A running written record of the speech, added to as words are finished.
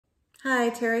Hi,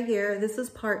 Tara here. This is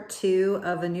part 2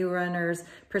 of a new runner's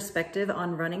perspective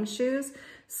on running shoes.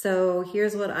 So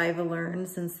here's what I've learned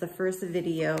since the first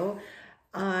video.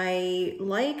 I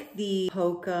like the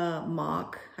HOKA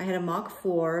Mach. I had a Mach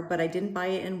 4, but I didn't buy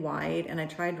it in wide, and I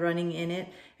tried running in it,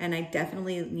 and I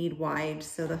definitely need wide.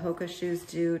 So the HOKA shoes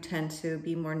do tend to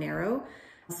be more narrow.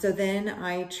 So then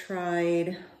I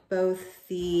tried both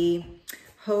the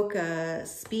HOKA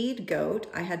Speedgoat.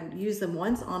 I had used them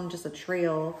once on just a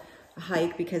trail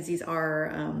hike because these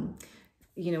are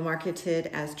marketed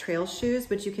as trail shoes,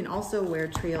 but you can also wear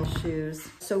trail shoes.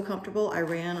 So comfortable. I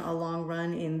ran a long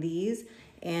run in these,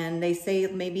 and they say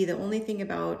maybe the only thing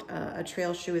about a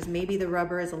trail shoe is maybe the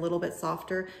rubber is a little bit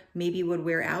softer, maybe would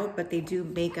wear out, but they do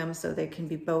make them so they can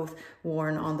be both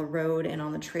worn on the road and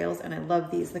on the trails, and I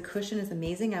love these. The cushion is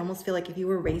amazing. I almost feel like if you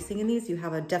were racing in these, you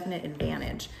have a definite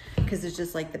advantage because it's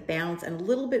just like the bounce and a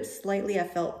little bit slightly, I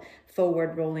felt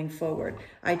forward, rolling forward.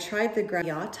 I tried the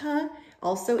Gaviota,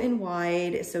 also in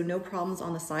wide, so no problems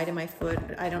on the side of my foot.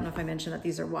 I don't know if I mentioned that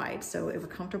these are wide, so it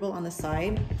was comfortable on the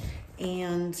side.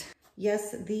 And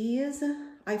yes, these,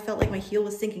 I felt like my heel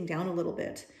was sinking down a little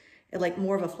bit, like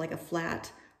more of a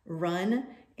flat run,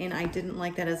 and I didn't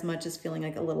like that as much as feeling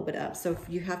like a little bit up. So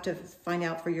you have to find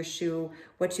out for your shoe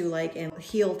what you like, and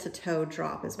heel to toe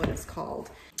drop is what it's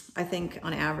called. I think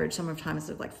on average, sometimes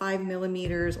it's like 5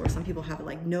 millimeters, or some people have it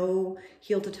like no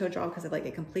heel to toe drop because they like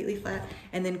it completely flat.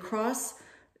 And then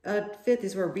CrossFit,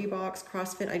 these were Reebok's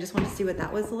CrossFit. I just wanted to see what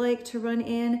that was like to run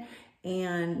in,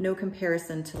 and no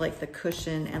comparison to like the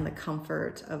cushion and the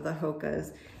comfort of the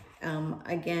HOKAs.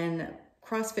 Again,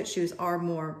 CrossFit shoes are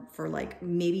more for like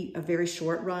maybe a very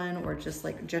short run or just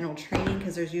like general training,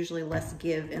 because there's usually less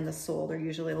give in the sole. They're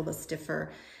usually a little bit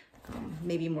stiffer,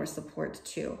 maybe more support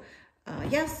too.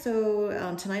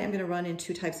 So tonight I'm gonna run in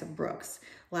 2 types of Brooks.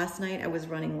 Last night I was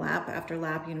running lap after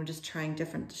lap, just trying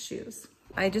different shoes.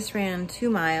 I just ran 2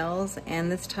 miles,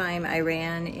 and this time I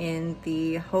ran in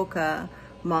the HOKA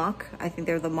Mach. I think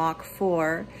they're the Mach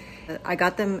 4. I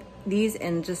got these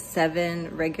in just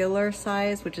 7 regular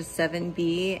size, which is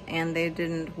 7B, and they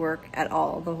didn't work at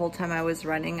all. The whole time I was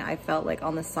running, I felt like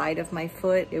on the side of my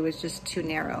foot, it was just too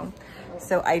narrow.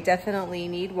 So I definitely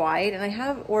need wide, and I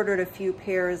have ordered a few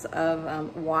pairs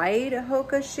of wide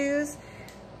HOKA shoes,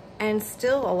 and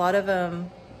still a lot of them,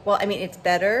 well, I mean, it's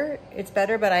better,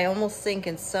 but I almost think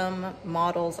in some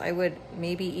models I would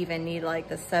maybe even need like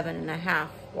the 7.5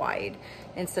 wide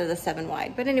instead of the 7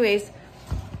 wide. But anyways,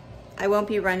 I won't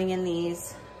be running in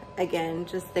these again.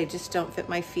 They just don't fit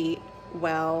my feet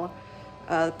well.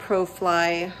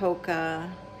 ProFly HOKA.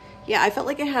 Yeah, I felt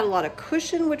like it had a lot of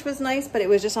cushion, which was nice, but it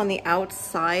was just on the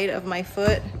outside of my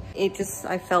foot.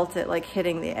 I felt it like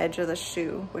hitting the edge of the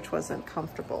shoe, which wasn't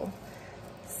comfortable.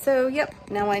 So yep,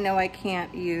 now I know I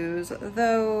can't use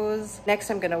those.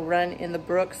 Next I'm gonna run in the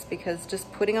Brooks, because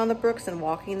just putting on the Brooks and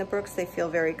walking in the Brooks, they feel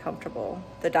very comfortable.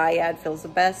 The Dyad feels the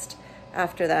best.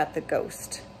 After that, the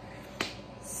Ghost.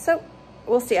 So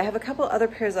we'll see. I have a couple other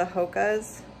pairs of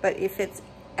HOKAs, but if it's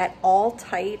at all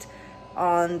tight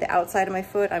on the outside of my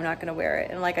foot, I'm not gonna wear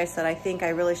it. And like I said, I think I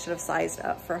really should have sized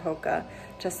up for HOKA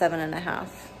to 7.5.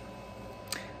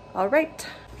 All right.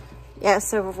 Yeah,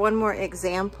 so one more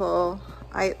example.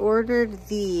 I ordered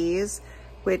these,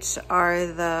 which are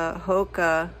the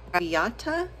HOKA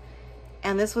Gaviota,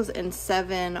 and this was in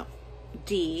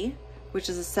 7D, which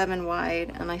is a 7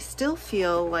 wide, and I still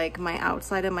feel like my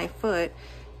outside of my foot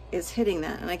is hitting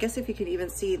that. And I guess if you could even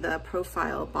see the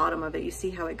profile bottom of it, you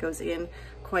see how it goes in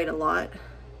quite a lot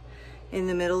in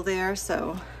the middle there.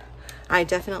 So I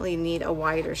definitely need a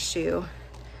wider shoe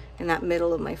in that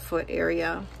middle of my foot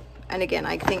area. And again,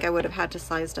 I think I would have had to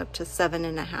size up to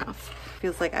 7.5.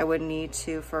 Feels like I would need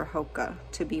to for HOKA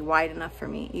to be wide enough for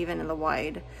me, even in the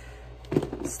wide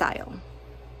style.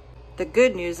 The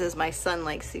good news is my son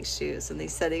likes these shoes, and they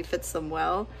said he fits them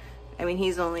well. I mean,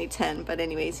 he's only 10, but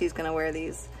anyways, he's gonna wear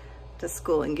these to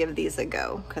school and give these a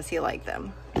go because he liked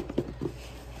them.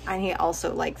 And he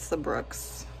also likes the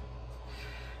Brooks.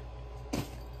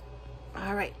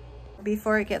 All right.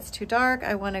 Before it gets too dark,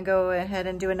 I want to go ahead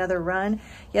and do another run.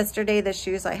 Yesterday, the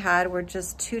shoes I had were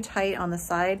just too tight on the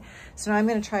side. So now I'm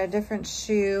going to try a different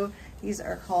shoe. These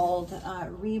are called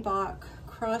Reebok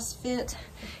CrossFit,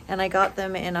 and I got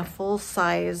them in a full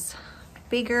size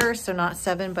bigger, so not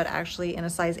 7, but actually in a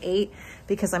size 8,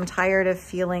 because I'm tired of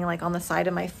feeling like on the side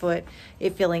of my foot,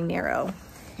 it feeling narrow.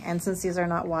 And since these are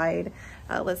not wide,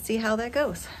 let's see how that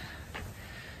goes.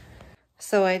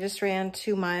 So I just ran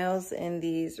 2 miles in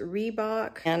these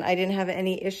Reebok, and I didn't have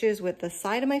any issues with the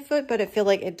side of my foot, but I feel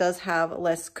like it does have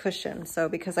less cushion. So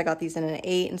because I got these in an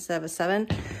 8 instead of a 7.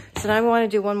 So now I want to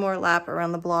do one more lap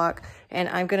around the block And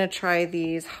I'm gonna try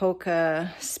these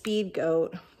HOKA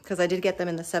Speedgoat because I did get them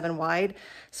in the 7 wide.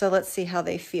 So let's see how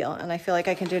they feel. And I feel like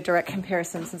I can do a direct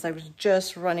comparison since I was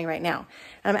just running right now.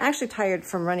 And I'm actually tired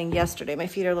from running yesterday. My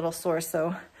feet are a little sore,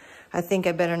 so I think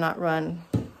I better not run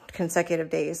consecutive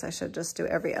days. I should just do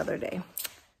every other day.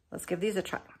 Let's give these a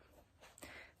try.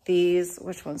 These,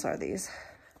 which ones are these?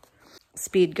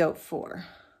 Speedgoat 4.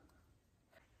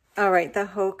 All right, the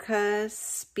HOKA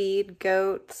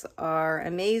Speedgoats are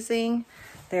amazing.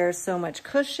 There's so much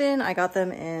cushion. I got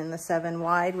them in the 7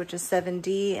 wide, which is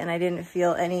 7D, and I didn't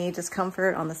feel any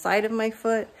discomfort on the side of my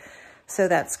foot. So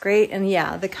that's great. And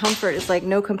yeah, the comfort is like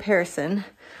no comparison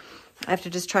after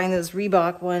just trying those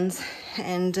Reebok ones.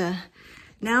 And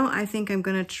now I think I'm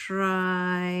gonna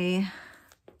try,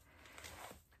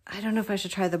 I don't know if I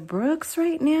should try the Brooks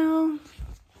right now,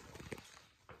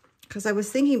 because I was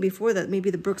thinking before that maybe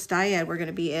the Brooks Dyad were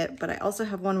gonna be it, but I also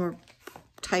have one more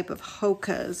type of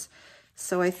HOKAs.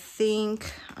 So I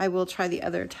think I will try the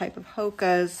other type of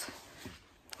HOKAs.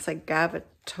 It's like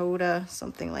Gaviota,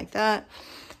 something like that.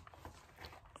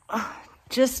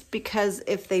 Just because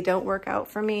if they don't work out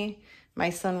for me, my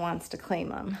son wants to claim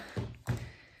them.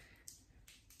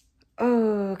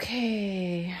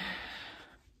 Okay.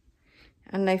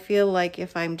 And I feel like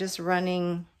if I'm just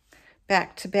running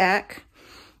back to back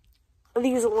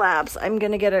these laps, I'm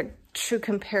gonna get a true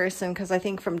comparison, because I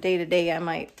think from day to day I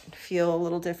might feel a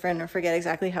little different or forget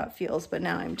exactly how it feels, but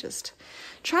now I'm just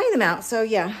trying them out. So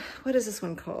yeah, what is this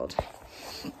one called?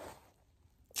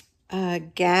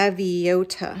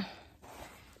 Gaviota,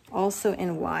 also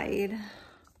in wide.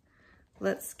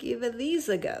 Let's give these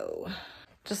a go.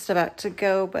 Just about to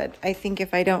go, but I think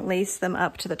if I don't lace them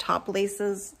up to the top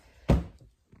laces,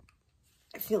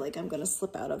 I feel like I'm gonna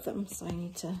slip out of them, so I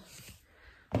need to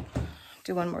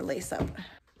do one more lace up.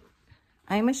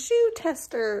 I'm a shoe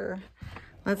tester.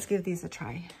 Let's give these a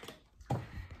try.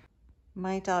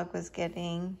 My dog was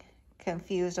getting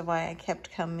confused of why I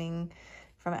kept coming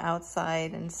from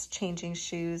outside and changing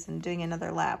shoes and doing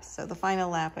another lap. So the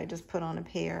final lap, I just put on a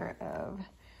pair of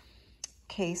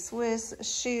K-Swiss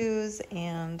shoes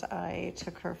and I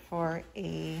took her for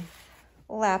a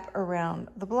lap around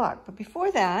the block. But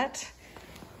before that,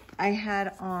 I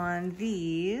had on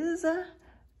these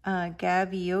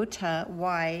Gaviota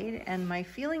wide, and my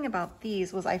feeling about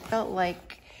these was I felt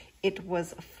like it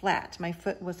was flat. My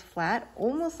foot was flat,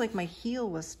 almost like my heel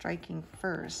was striking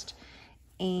first.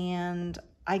 And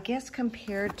I guess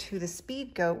compared to the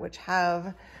Speedgoat, which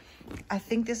have, I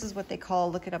think this is what they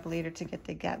call, look it up later to get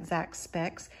the exact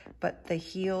specs, but the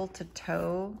heel to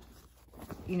toe,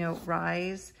 you know,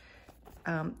 rise.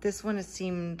 This one has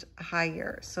seemed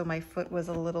higher, so my foot was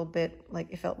a little bit,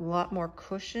 like it felt a lot more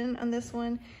cushion on this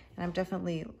one, and I'm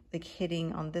definitely like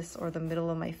hitting on this or the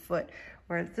middle of my foot,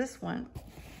 whereas this one,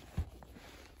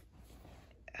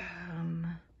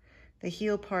 the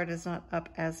heel part is not up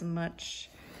as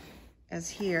much as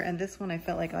here, and this one I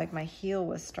felt like my heel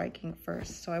was striking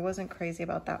first, so I wasn't crazy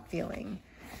about that feeling.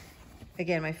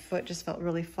 Again, my foot just felt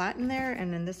really flat in there,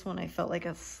 and then this one I felt like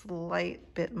a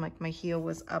slight bit like my heel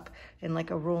was up and like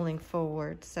a rolling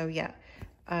forward. So yeah,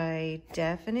 I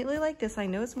definitely like this. I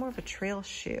know it's more of a trail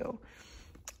shoe,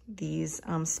 these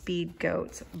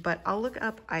Speedgoats, but I'll look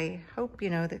up, I hope, you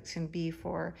know, that can be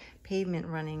for pavement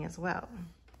running as well.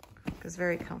 It's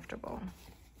very comfortable.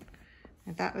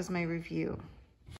 And that was my review.